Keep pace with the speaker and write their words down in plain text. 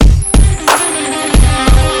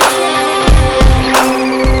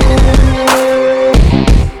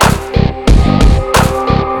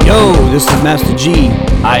Master G,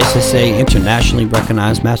 ISSA internationally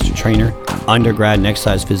recognized master trainer, undergrad in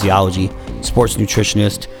exercise physiology, sports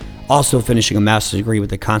nutritionist, also finishing a master's degree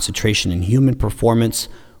with a concentration in human performance.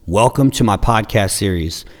 Welcome to my podcast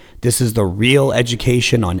series. This is the real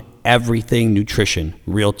education on everything nutrition.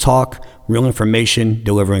 Real talk, real information,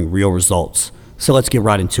 delivering real results. So let's get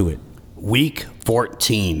right into it. Week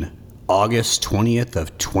 14, August 20th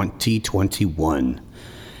of 2021.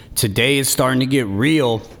 Today is starting to get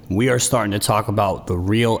real. We are starting to talk about the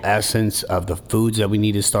real essence of the foods that we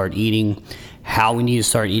need to start eating, how we need to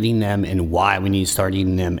start eating them, and why we need to start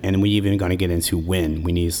eating them. And we're even going to get into when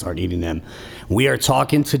we need to start eating them. We are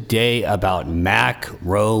talking today about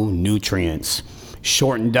macronutrients.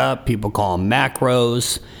 Shortened up, people call them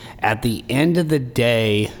macros. At the end of the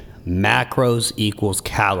day, macros equals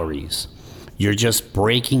calories. You're just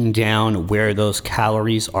breaking down where those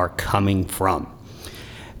calories are coming from.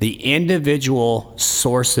 The individual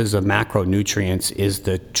sources of macronutrients is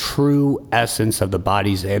the true essence of the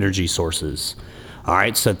body's energy sources. All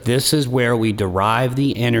right, so this is where we derive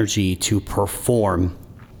the energy to perform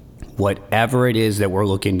whatever it is that we're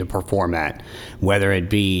looking to perform at, whether it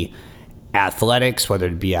be athletics, whether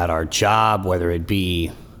it be at our job, whether it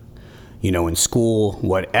be, in school,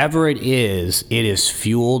 whatever it is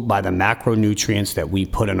fueled by the macronutrients that we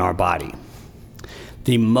put in our body.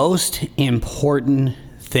 The most important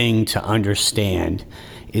thing to understand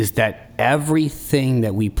is that everything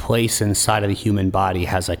that we place inside of the human body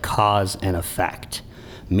has a cause and effect,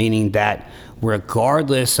 meaning that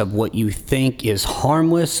regardless of what you think is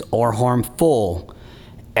harmless or harmful,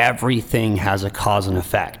 everything has a cause and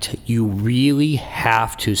effect. You really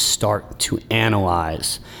have to start to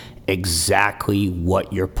analyze exactly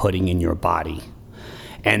what you're putting in your body.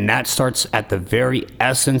 And that starts at the very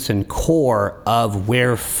essence and core of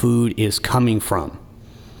where food is coming from.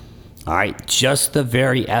 All right, just the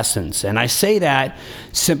very essence. And I say that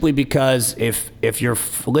simply because if you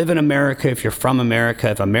live in America, if you're from America,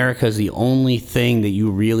 if America is the only thing that you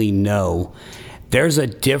really know, there's a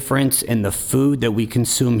difference in the food that we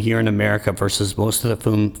consume here in America versus most of the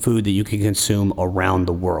food that you can consume around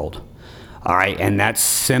the world. All right, and that's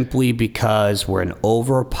simply because we're an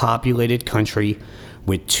overpopulated country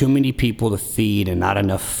with too many people to feed and not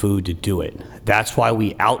enough food to do it. That's why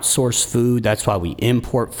we outsource food. That's why we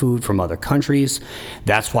import food from other countries.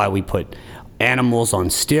 That's why we put animals on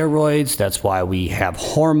steroids. That's why we have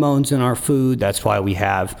hormones in our food. That's why we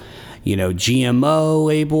have, GMO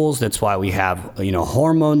labels. That's why we have,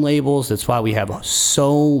 hormone labels. That's why we have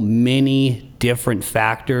so many different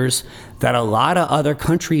factors that a lot of other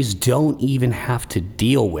countries don't even have to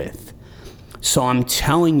deal with. So I'm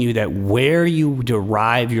telling you that where you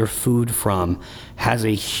derive your food from has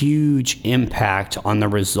a huge impact on the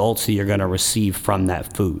results that you're going to receive from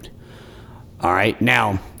that food. All right.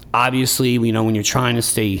 Now, obviously, when you're trying to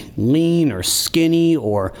stay lean or skinny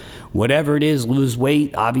or whatever it is, lose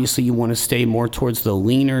weight, obviously you want to stay more towards the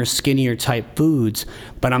leaner, skinnier type foods.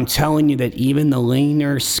 But I'm telling you that even the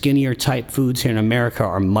leaner, skinnier type foods here in America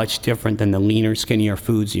are much different than the leaner, skinnier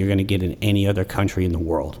foods you're going to get in any other country in the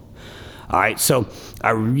world. All right, so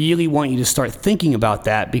I really want you to start thinking about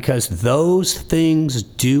that because those things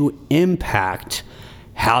do impact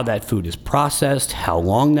how that food is processed, how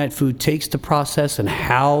long that food takes to process, and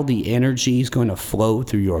how the energy is going to flow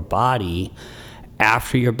through your body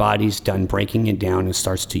after your body's done breaking it down and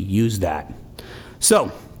starts to use that.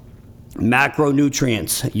 So,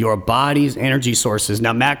 macronutrients, your body's energy sources.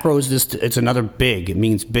 Now, macro is just, it's another big, it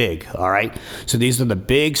means big, all right? So these are the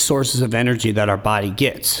big sources of energy that our body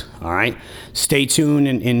gets, all right? Stay tuned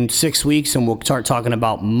in 6 weeks and we'll start talking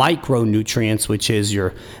about micronutrients, which is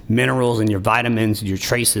your minerals and your vitamins and your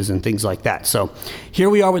traces and things like that. So here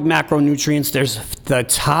we are with macronutrients. There's the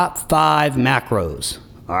top 5 macros.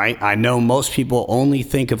 All right, I know most people only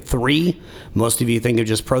think of 3. Most of you think of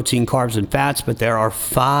just protein, carbs, and fats, but there are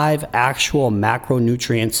 5 actual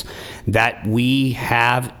macronutrients that we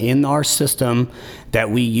have in our system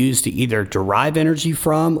that we use to either derive energy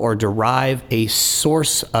from or derive a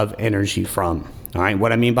source of energy from. All right,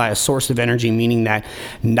 what I mean by a source of energy, meaning that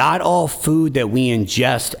not all food that we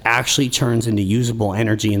ingest actually turns into usable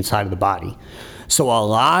energy inside of the body. So a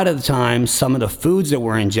lot of the times, some of the foods that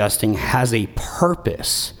we're ingesting has a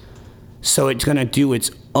purpose. So it's going to do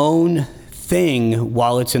its own thing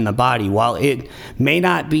while it's in the body. While it may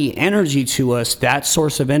not be energy to us, that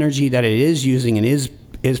source of energy that it is using and is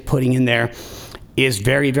putting in there is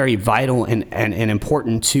very, very vital and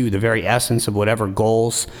important to the very essence of whatever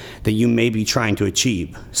goals that you may be trying to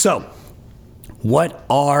achieve. So what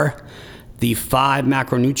are the 5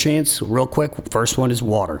 macronutrients? Real quick, first one is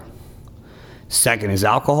water. Second is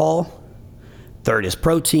alcohol. Third is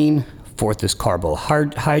protein. fourth is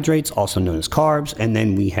carbohydrates, also known as carbs, and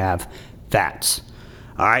then we have fats.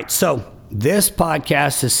 All right, so this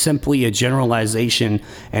podcast is simply a generalization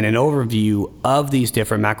and an overview of these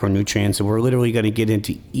different macronutrients, and we're literally going to get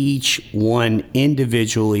into each one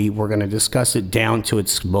individually. We're going to discuss it down to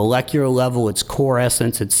its molecular level, its core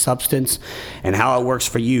essence, its substance, and how it works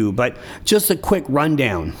for you. But just a quick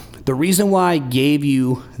rundown. The reason why I gave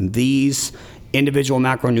you these individual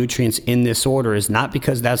macronutrients in this order is not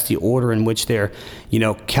because that's the order in which they're,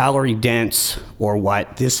 calorie dense or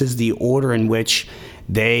what. This is the order in which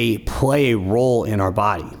they play a role in our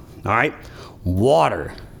body. All right.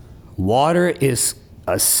 Water is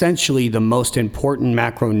essentially the most important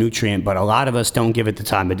macronutrient, but a lot of us don't give it the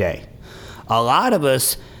time of day. A lot of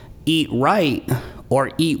us eat right or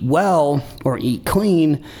eat well or eat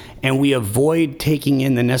clean, and we avoid taking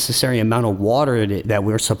in the necessary amount of water that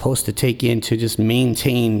we're supposed to take in to just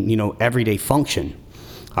maintain, everyday function.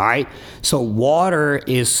 All right. So water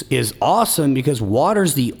is awesome because water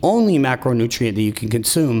is the only macronutrient that you can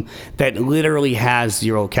consume that literally has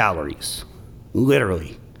 0 calories.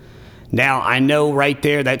 Literally. Now, I know right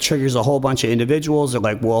there that triggers a whole bunch of individuals. They're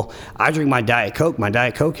like, well, I drink my Diet Coke. My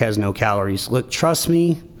Diet Coke has no calories. Look, trust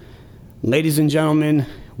me, ladies and gentlemen,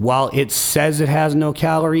 while it says it has no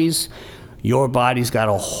calories, your body's got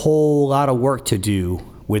a whole lot of work to do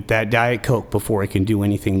with that Diet Coke before it can do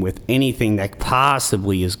anything with anything that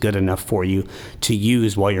possibly is good enough for you to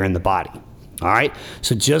use while you're in the body. All right.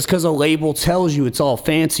 So just because a label tells you it's all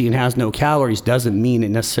fancy and has no calories doesn't mean it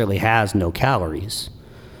necessarily has no calories.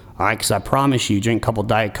 All right. Because I promise you, drink a couple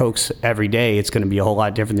Diet Cokes every day, it's going to be a whole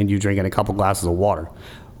lot different than you drinking a couple glasses of water.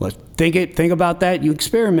 Well, think about that. You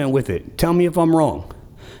experiment with it. Tell me if I'm wrong.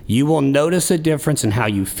 You will notice a difference in how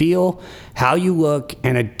you feel, how you look,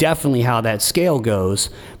 and definitely how that scale goes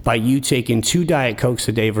by you taking 2 Diet Cokes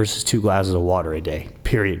a day versus 2 glasses of water a day,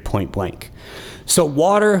 period, point blank. So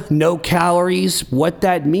water, no calories. What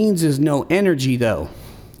that means is no energy, though.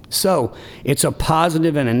 So it's a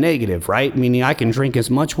positive and a negative, right? Meaning I can drink as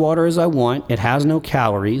much water as I want. It has no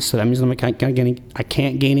calories, so that means I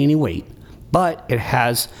can't gain any weight. But it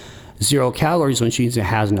has 0 calories, which means it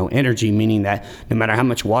has no energy, meaning that no matter how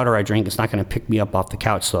much water I drink, it's not going to pick me up off the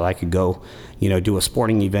couch so I could go, do a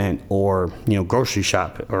sporting event or, grocery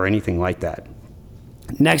shop or anything like that.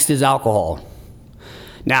 Next is alcohol.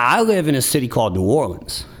 Now, I live in a city called New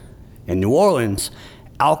Orleans. In New Orleans,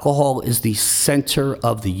 alcohol is the center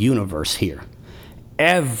of the universe here.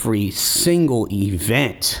 Every single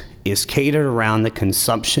event is catered around the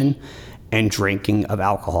consumption and drinking of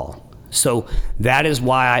alcohol. So that is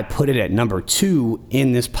why I put it at number 2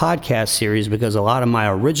 in this podcast series, because a lot of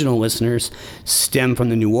my original listeners stem from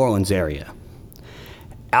the New Orleans area.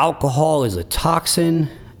 Alcohol is a toxin.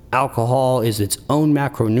 Alcohol is its own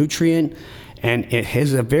macronutrient, and it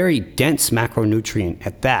is a very dense macronutrient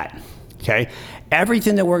at that. Okay.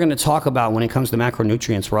 Everything that we're going to talk about when it comes to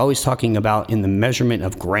macronutrients, we're always talking about in the measurement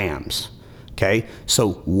of grams. Okay.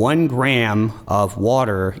 So 1 gram of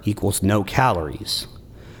water equals no calories.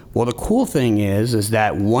 Well, the cool thing is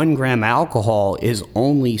that 1 gram alcohol is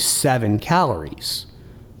only 7 calories,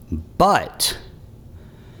 but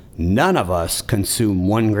none of us consume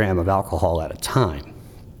 1 gram of alcohol at a time.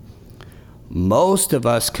 Most of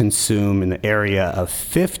us consume in the area of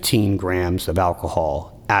 15 grams of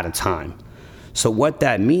alcohol at a time. So what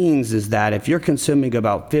that means is that if you're consuming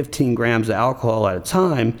about 15 grams of alcohol at a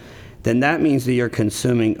time, then that means that you're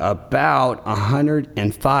consuming about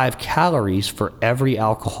 105 calories for every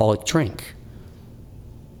alcoholic drink.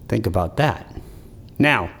 Think about that.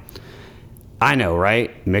 Now, I know,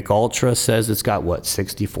 right? Mick Ultra says it's got,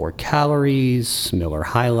 64 calories. Miller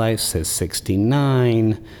High Life says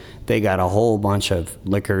 69. They got a whole bunch of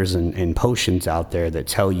liquors and potions out there that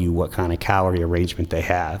tell you what kind of calorie arrangement they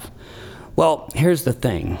have. Well, here's the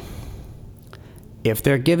thing. If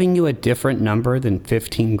they're giving you a different number than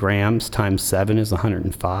 15 grams times 7 is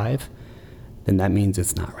 105, then that means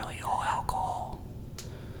it's not really all alcohol.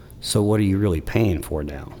 So what are you really paying for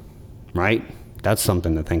now, right? That's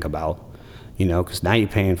something to think about, because now you're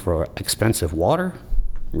paying for expensive water.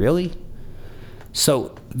 Really?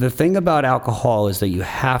 So the thing about alcohol is that you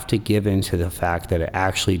have to give into the fact that it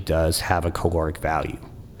actually does have a caloric value.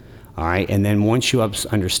 All right. And then once you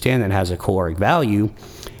understand that it has a caloric value,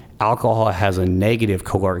 alcohol has a negative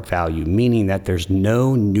caloric value, meaning that there's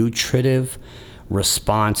no nutritive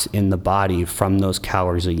response in the body from those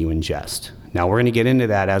calories that you ingest. Now, we're going to get into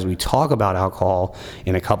that as we talk about alcohol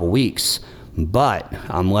in a couple weeks, but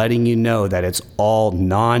I'm letting you know that it's all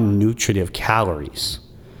non-nutritive calories,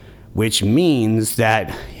 which means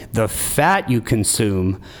that the fat you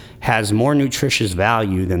consume has more nutritious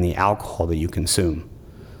value than the alcohol that you consume.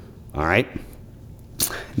 All right.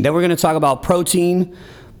 Then we're going to talk about protein.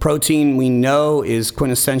 Protein, we know, is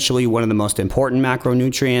quintessentially one of the most important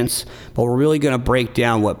macronutrients, but we're really going to break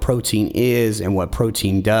down what protein is and what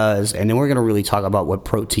protein does, and then we're going to really talk about what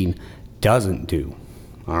protein doesn't do.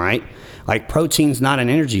 All right? Like, protein's not an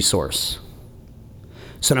energy source.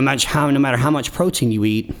 So no matter how much protein you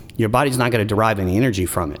eat, your body's not going to derive any energy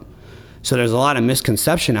from it. So there's a lot of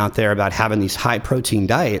misconception out there about having these high protein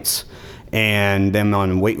diets and them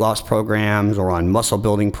on weight loss programs or on muscle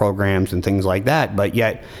building programs and things like that. But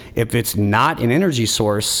yet, if it's not an energy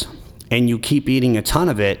source and you keep eating a ton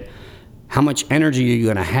of it, how much energy are you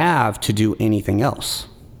going to have to do anything else?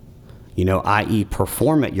 You know, i.e.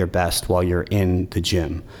 perform at your best while you're in the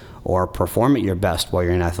gym, or perform at your best while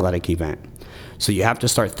you're in an athletic event. So you have to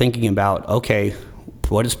start thinking about, okay,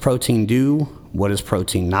 what does protein do? What does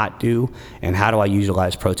protein not do? And how do I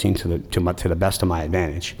utilize protein to the best of my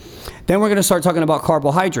advantage? Then we're going to start talking about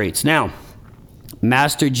carbohydrates. Now,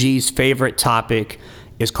 Master G's favorite topic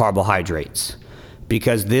is carbohydrates,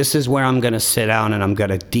 because this is where I'm going to sit down and I'm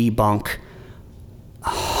going to debunk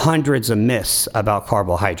hundreds of myths about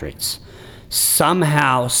carbohydrates.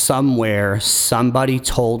 Somehow, somewhere, somebody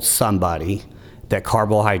told somebody that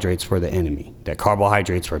carbohydrates were the enemy, that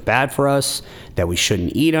carbohydrates were bad for us, that we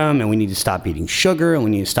shouldn't eat them, and we need to stop eating sugar, and we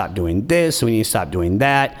need to stop doing this, and we need to stop doing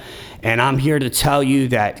that. And I'm here to tell you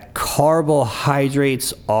that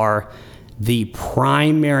carbohydrates are the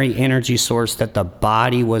primary energy source that the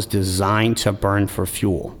body was designed to burn for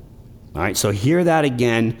fuel. All right, so hear that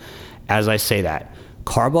again as I say that.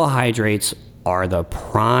 Carbohydrates are the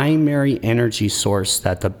primary energy source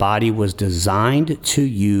that the body was designed to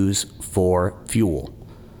use for fuel.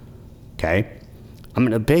 Okay?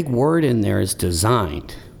 A big word in there is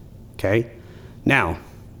designed. Okay? Now,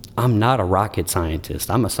 I'm not a rocket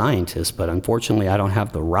scientist. I'm a scientist, but unfortunately I don't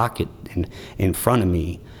have the rocket in front of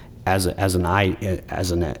me as a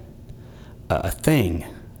thing.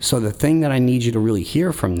 So the thing that I need you to really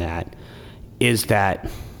hear from that is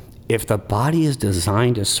that if the body is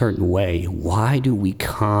designed a certain way, why do we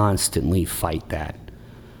constantly fight that?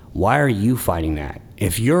 Why are you fighting that?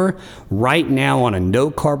 If you're right now on a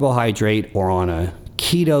no carbohydrate or on a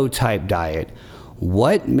keto type diet,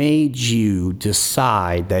 what made you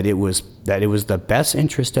decide that it was the best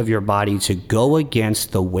interest of your body to go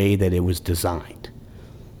against the way that it was designed?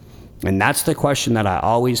 And that's the question that I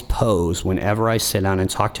always pose whenever I sit down and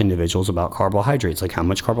talk to individuals about carbohydrates. Like, how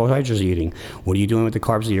much carbohydrates are you eating? What are you doing with the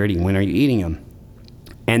carbs that you're eating? When are you eating them?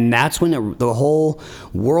 And that's when the whole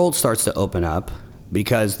world starts to open up,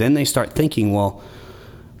 because then they start thinking, well,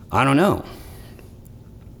 I don't know.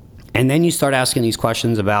 And then you start asking these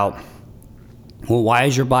questions about, well, why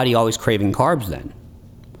is your body always craving carbs then?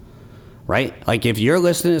 Right? Like, if you're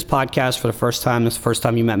listening to this podcast for the first time, this is the first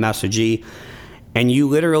time you met Master G, and you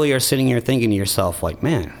literally are sitting here thinking to yourself, like,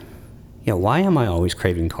 man, why am I always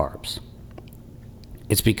craving carbs?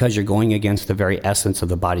 It's because you're going against the very essence of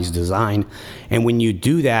the body's design. And when you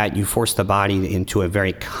do that, you force the body into a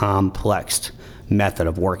very complex method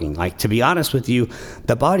of working. Like, to be honest with you,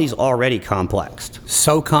 the body's already complex.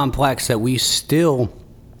 So complex that we still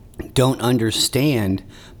don't understand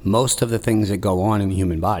most of the things that go on in the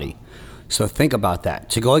human body. So think about that.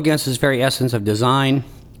 To go against this very essence of design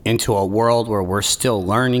into a world where we're still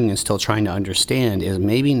learning and still trying to understand is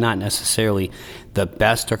maybe not necessarily the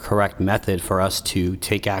best or correct method for us to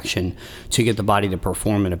take action to get the body to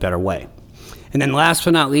perform in a better way. And then last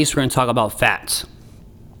but not least, we're going to talk about fats.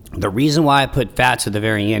 The reason why I put fats at the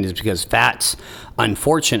very end is because fats,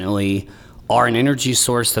 unfortunately, are an energy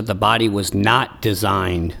source that the body was not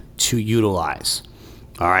designed to utilize.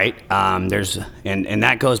 All right? And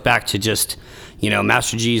that goes back to just,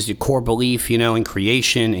 Master G's core belief, in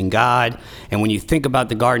creation and God. And when you think about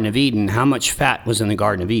the Garden of Eden, how much fat was in the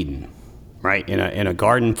Garden of Eden, right? In a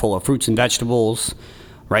garden full of fruits and vegetables,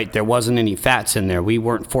 right? There wasn't any fats in there. We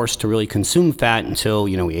weren't forced to really consume fat until,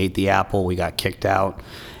 we ate the apple, we got kicked out,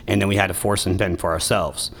 and then we had to force and bend for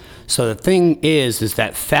ourselves. So the thing is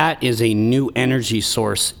that fat is a new energy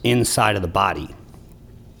source inside of the body.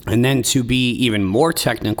 And then to be even more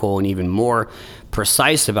technical and even more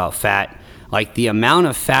precise about fat, like, the amount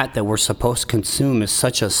of fat that we're supposed to consume is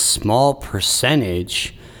such a small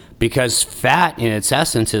percentage, because fat in its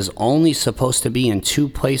essence is only supposed to be in two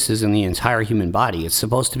places in the entire human body. It's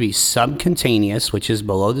supposed to be subcutaneous, which is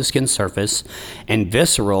below the skin surface, and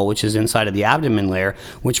visceral, which is inside of the abdomen layer,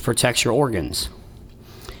 which protects your organs.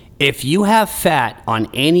 If you have fat on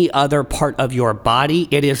any other part of your body,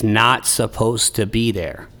 it is not supposed to be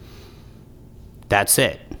there. That's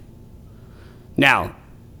it. Now,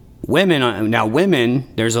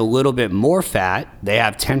 Women, there's a little bit more fat. They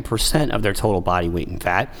have 10% of their total body weight in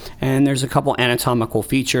fat. And there's a couple anatomical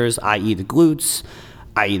features, i.e. the glutes,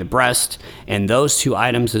 i.e. the breast. And those two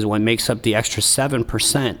items is what makes up the extra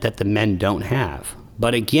 7% that the men don't have.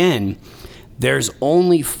 But again, there's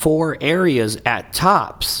only 4 areas at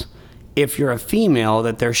tops, if you're a female,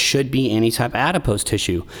 that there should be any type of adipose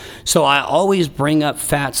tissue. So I always bring up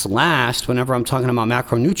fats last whenever I'm talking about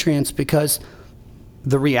macronutrients, because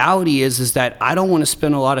the reality is that I don't want to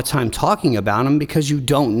spend a lot of time talking about them because you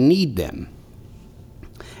don't need them.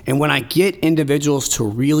 And when I get individuals to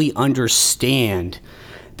really understand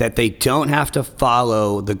that they don't have to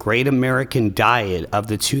follow the great American diet of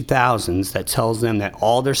the 2000s that tells them that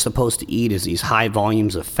all they're supposed to eat is these high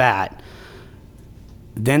volumes of fat,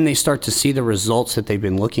 then they start to see the results that they've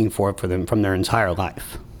been looking for them from their entire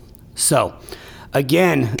life. So,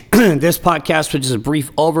 again, this podcast was just a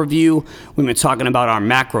brief overview. We've been talking about our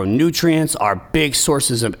macronutrients, our big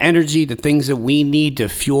sources of energy, the things that we need to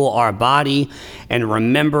fuel our body, and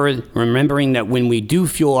remembering that when we do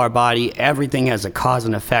fuel our body, everything has a cause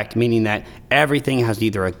and effect, meaning that everything has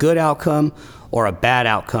either a good outcome or a bad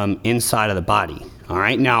outcome inside of the body. All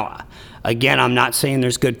right, now, again, I'm not saying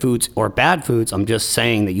there's good foods or bad foods. I'm just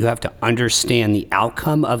saying that you have to understand the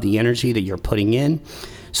outcome of the energy that you're putting in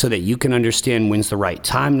so that you can understand when's the right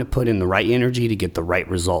time to put in the right energy to get the right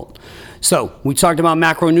result. So we talked about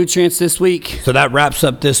macronutrients this week. So that wraps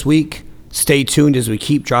up this week. Stay tuned as we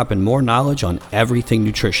keep dropping more knowledge on everything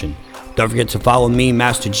nutrition. Don't forget to follow me,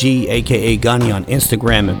 Master G, aka Gunny, on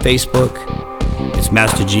Instagram and Facebook. It's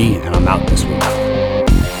Master G, and I'm out this week.